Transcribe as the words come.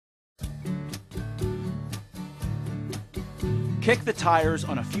Kick the tires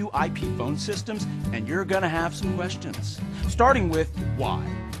on a few IP phone systems and you're gonna have some questions. Starting with why.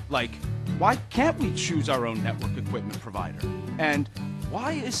 Like, why can't we choose our own network equipment provider? And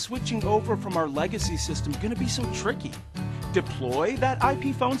why is switching over from our legacy system gonna be so tricky? Deploy that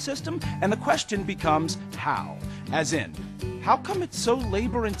IP phone system? And the question becomes how? As in, how come it's so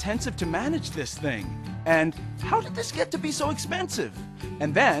labor intensive to manage this thing? And how did this get to be so expensive?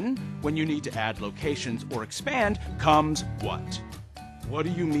 And then, when you need to add locations or expand, comes what? What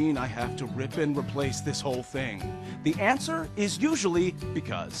do you mean I have to rip and replace this whole thing? The answer is usually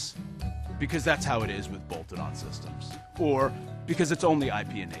because. Because that's how it is with bolted-on systems. Or because it's only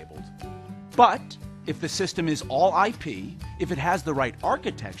IP enabled. But if the system is all IP, if it has the right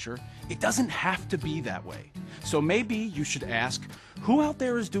architecture, it doesn't have to be that way. So maybe you should ask, who out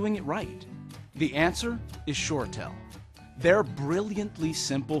there is doing it right? The answer is ShoreTel. Their brilliantly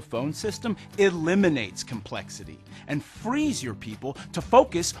simple phone system eliminates complexity and frees your people to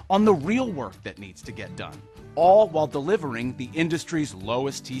focus on the real work that needs to get done, all while delivering the industry's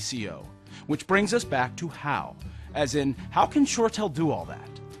lowest TCO. Which brings us back to how, as in, how can ShoreTel do all that?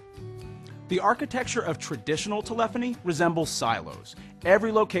 The architecture of traditional telephony resembles silos.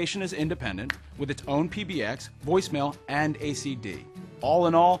 Every location is independent, with its own PBX, voicemail, and ACD. All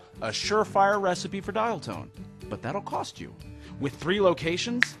in all, a surefire recipe for dial tone. But that'll cost you. With 3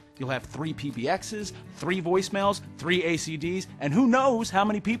 locations, you'll have 3 PBXs, 3 voicemails, 3 ACDs, and who knows how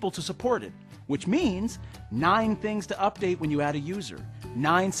many people to support it. Which means 9 things to update when you add a user,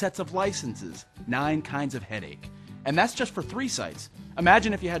 9 sets of licenses, 9 kinds of headache. And that's just for 3 sites.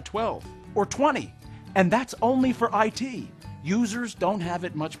 Imagine if you had 12 or 20. And that's only for IT. Users don't have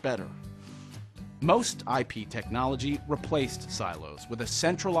it much better. Most IP technology replaced silos with a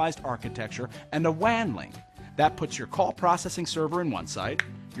centralized architecture and a WAN link. That puts your call processing server in one site,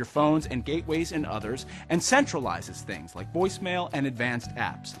 your phones and gateways in others, and centralizes things like voicemail and advanced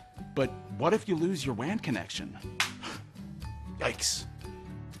apps. But what if you lose your WAN connection? Yikes.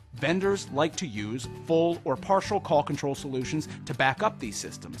 Vendors like to use full or partial call control solutions to back up these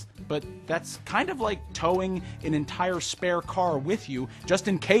systems, but that's kind of like towing an entire spare car with you just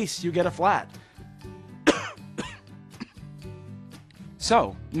in case you get a flat.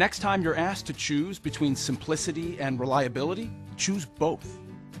 So, next time you're asked to choose between simplicity and reliability, choose both.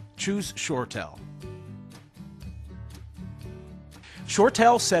 Choose ShoreTel.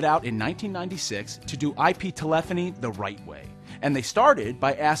 ShoreTel set out in 1996 to do IP telephony the right way. And they started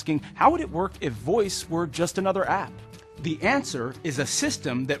by asking, how would it work if voice were just another app? The answer is a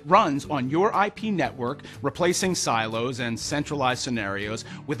system that runs on your IP network, replacing silos and centralized scenarios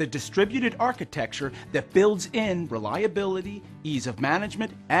with a distributed architecture that builds in reliability, ease of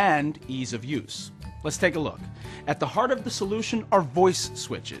management, and ease of use. Let's take a look. At the heart of the solution are voice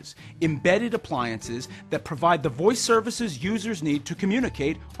switches, embedded appliances that provide the voice services users need to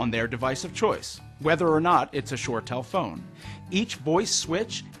communicate on their device of choice, whether or not it's a ShoreTel phone. Each voice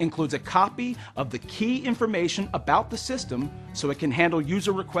switch includes a copy of the key information about the system so it can handle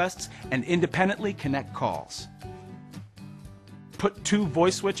user requests and independently connect calls. Put 2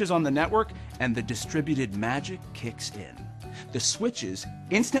 voice switches on the network and the distributed magic kicks in. The switches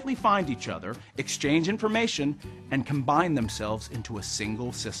instantly find each other, exchange information, and combine themselves into a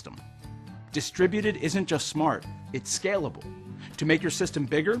single system. Distributed isn't just smart, it's scalable. To make your system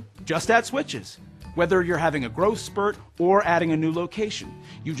bigger, just add switches. Whether you're having a growth spurt or adding a new location,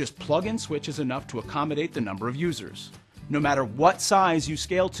 you just plug in switches enough to accommodate the number of users. No matter what size you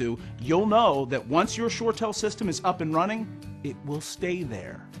scale to, you'll know that once your ShoreTel system is up and running, it will stay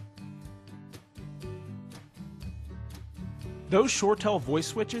there. Those ShoreTel voice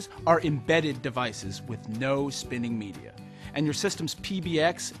switches are embedded devices with no spinning media. And your system's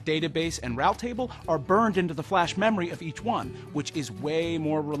PBX, database, and route table are burned into the flash memory of each one, which is way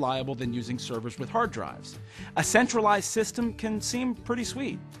more reliable than using servers with hard drives. A centralized system can seem pretty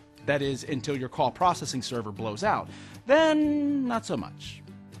sweet. That is, until your call processing server blows out. Then, not so much.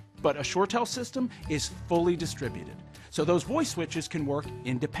 But a ShoreTel system is fully distributed, so those voice switches can work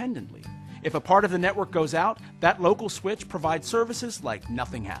independently. If a part of the network goes out, that local switch provides services like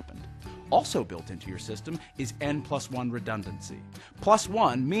nothing happened. Also built into your system is N+1 redundancy.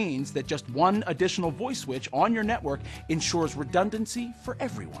 +1 means that just one additional voice switch on your network ensures redundancy for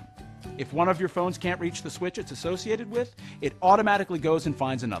everyone. If one of your phones can't reach the switch it's associated with, it automatically goes and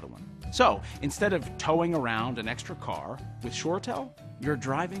finds another one. So, instead of towing around an extra car, with ShoreTel, you're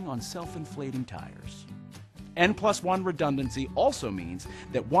driving on self-inflating tires. N+1 redundancy also means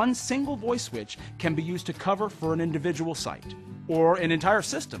that one single voice switch can be used to cover for an individual site, or an entire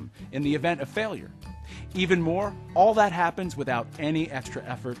system in the event of failure. Even more, all that happens without any extra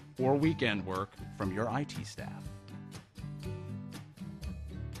effort or weekend work from your IT staff.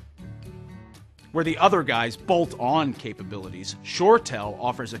 Where the other guys bolt on capabilities, ShoreTel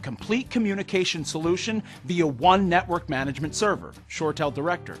offers a complete communication solution via one network management server, ShoreTel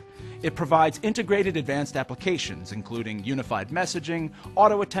Director. It provides integrated advanced applications, including unified messaging,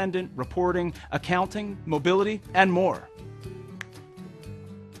 auto attendant, reporting, accounting, mobility, and more.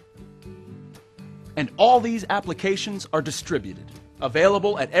 And all these applications are distributed,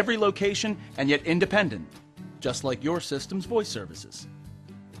 available at every location and yet independent, just like your system's voice services.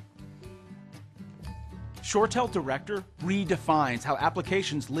 ShoreTel Director redefines how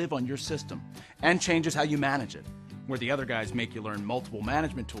applications live on your system and changes how you manage it. Where the other guys make you learn multiple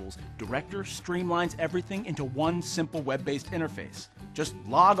management tools, Director streamlines everything into one simple web-based interface. Just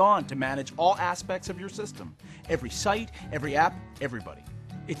log on to manage all aspects of your system. Every site, every app, everybody.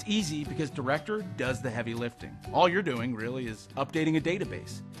 It's easy because Director does the heavy lifting. All you're doing really is updating a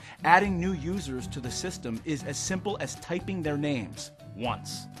database. Adding new users to the system is as simple as typing their names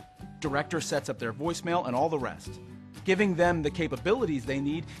once. Director sets up their voicemail and all the rest. Giving them the capabilities they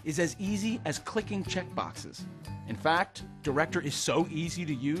need is as easy as clicking checkboxes. In fact, Director is so easy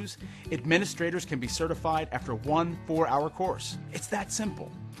to use, administrators can be certified after one 4-hour course. It's that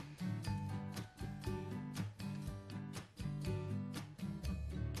simple.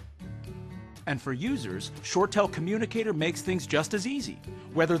 And for users, ShoreTel Communicator makes things just as easy,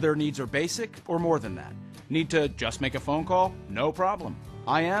 whether their needs are basic or more than that. Need to just make a phone call? No problem.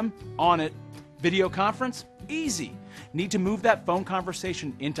 I am on it. Video conference? Easy. Need to move that phone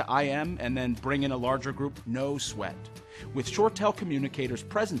conversation into IM and then bring in a larger group? No sweat. With ShoreTel Communicator's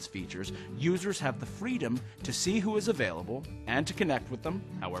presence features, users have the freedom to see who is available and to connect with them,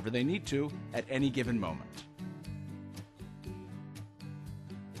 however they need to, at any given moment.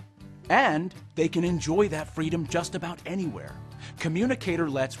 And they can enjoy that freedom just about anywhere. Communicator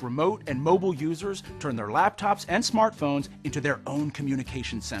lets remote and mobile users turn their laptops and smartphones into their own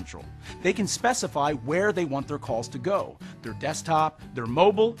communication central. They can specify where they want their calls to go, their desktop, their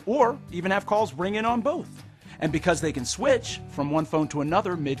mobile, or even have calls ring in on both. And because they can switch from one phone to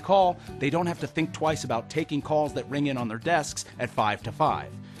another mid-call, they don't have to think twice about taking calls that ring in on their desks at 5 to 5.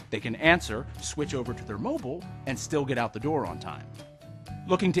 They can answer, switch over to their mobile, and still get out the door on time.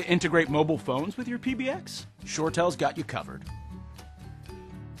 Looking to integrate mobile phones with your PBX? ShoreTel's got you covered.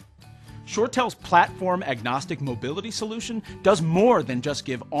 ShoreTel's platform-agnostic mobility solution does more than just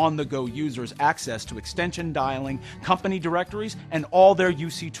give on-the-go users access to extension dialing, company directories, and all their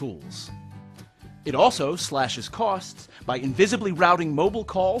UC tools. It also slashes costs by invisibly routing mobile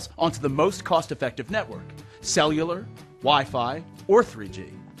calls onto the most cost-effective network, cellular, Wi-Fi, or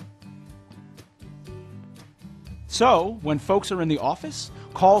 3G. So, when folks are in the office,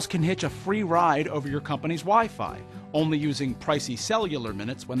 calls can hitch a free ride over your company's Wi-Fi, only using pricey cellular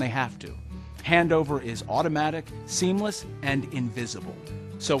minutes when they have to. Handover is automatic, seamless, and invisible.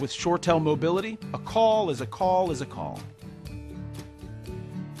 So with ShoreTel Mobility, a call is a call is a call.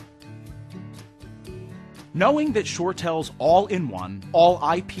 Knowing that ShoreTel's all-in-one,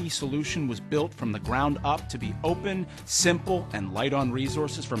 all-IP solution was built from the ground up to be open, simple, and light on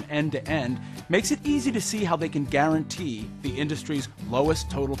resources from end to end makes it easy to see how they can guarantee the industry's lowest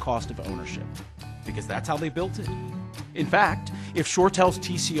total cost of ownership. Because that's how they built it. In fact, if ShoreTel's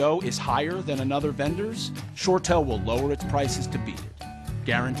TCO is higher than another vendor's, ShoreTel will lower its prices to beat it.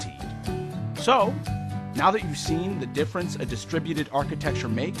 Guaranteed. So, now that you've seen the difference a distributed architecture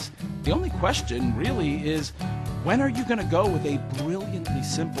makes, the only question really is, when are you going to go with a brilliantly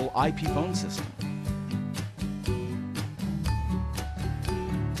simple IP phone system?